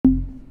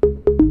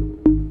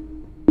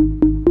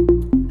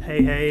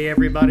Hey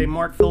everybody,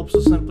 Mark Phillips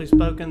of Simply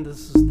Spoken.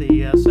 This is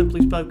the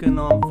Simply Spoken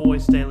on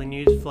Voice Daily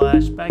News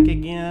Flash. Back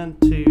again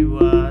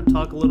to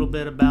talk a little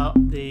bit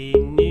about the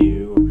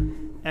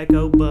new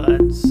Echo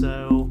Buds.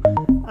 So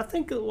I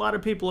think a lot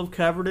of people have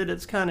covered it.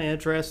 It's kind of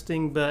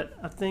interesting, but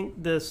I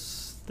think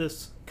this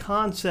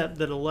concept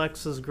that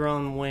Alexa's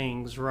grown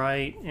wings,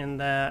 right? And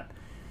that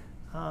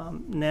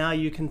now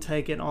you can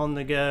take it on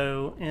the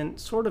go in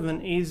sort of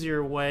an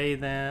easier way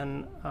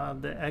than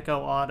the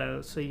Echo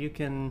Auto. So you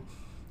can,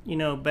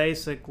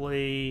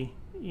 basically,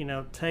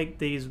 take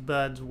these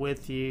buds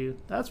with you.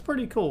 That's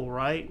pretty cool,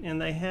 right? And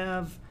they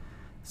have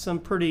some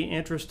pretty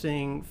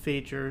interesting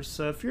features.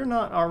 So if you're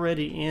not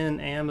already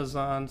in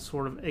Amazon's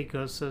sort of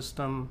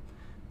ecosystem,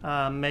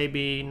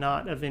 maybe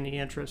not of any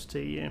interest to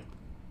you.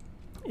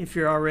 If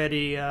you're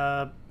already,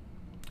 an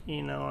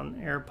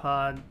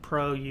AirPod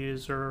Pro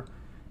user,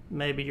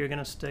 maybe you're going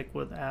to stick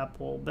with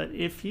Apple. But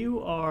if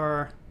you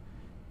are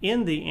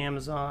in the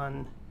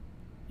Amazon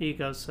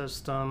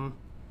ecosystem,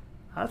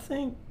 I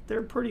think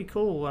they're pretty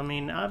cool. I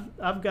mean,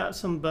 I've got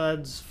some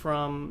buds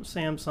from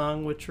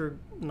Samsung, which are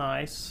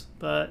nice,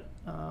 but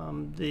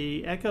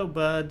the Echo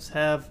Buds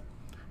have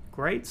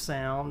great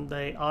sound.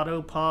 They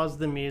auto pause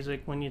the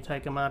music when you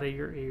take them out of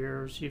your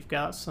ears. You've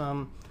got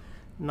some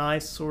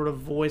nice sort of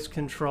voice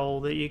control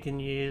that you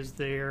can use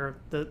there.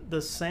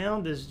 The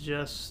sound is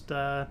just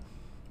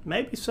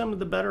maybe some of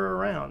the better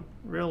around.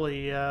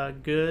 Really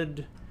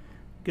good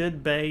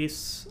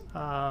bass.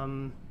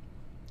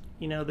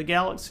 The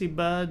Galaxy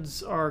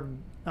Buds are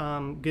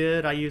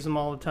good. I use them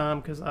all the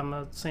time because I'm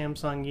a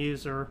Samsung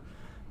user,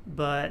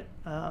 but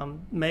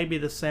maybe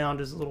the sound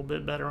is a little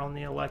bit better on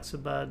the Alexa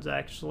Buds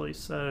actually.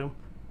 So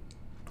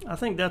I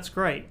think that's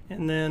great.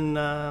 And then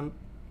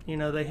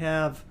they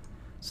have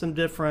some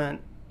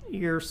different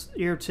ear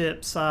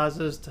tip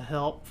sizes to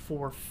help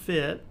for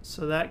fit,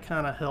 so that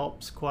kind of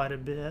helps quite a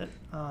bit.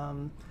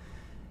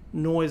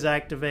 Noise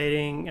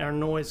activating, or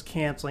noise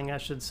canceling I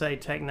should say,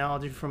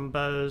 technology from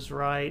Bose,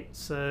 right?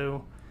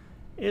 So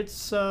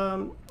it's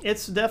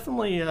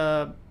definitely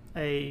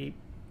a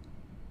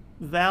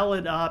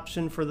valid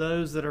option for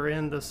those that are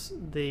in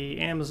the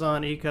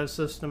Amazon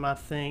ecosystem. I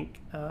think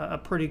a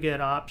pretty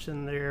good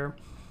option there,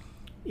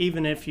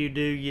 even if you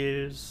do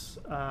use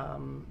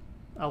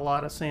a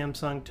lot of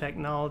Samsung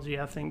technology.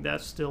 I think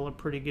that's still a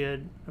pretty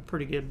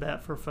good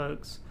bet for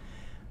folks.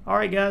 All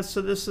right, guys,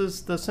 so this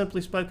is the Simply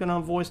Spoken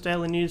on Voice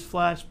Daily News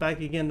Flash. Back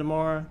again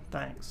tomorrow.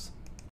 Thanks.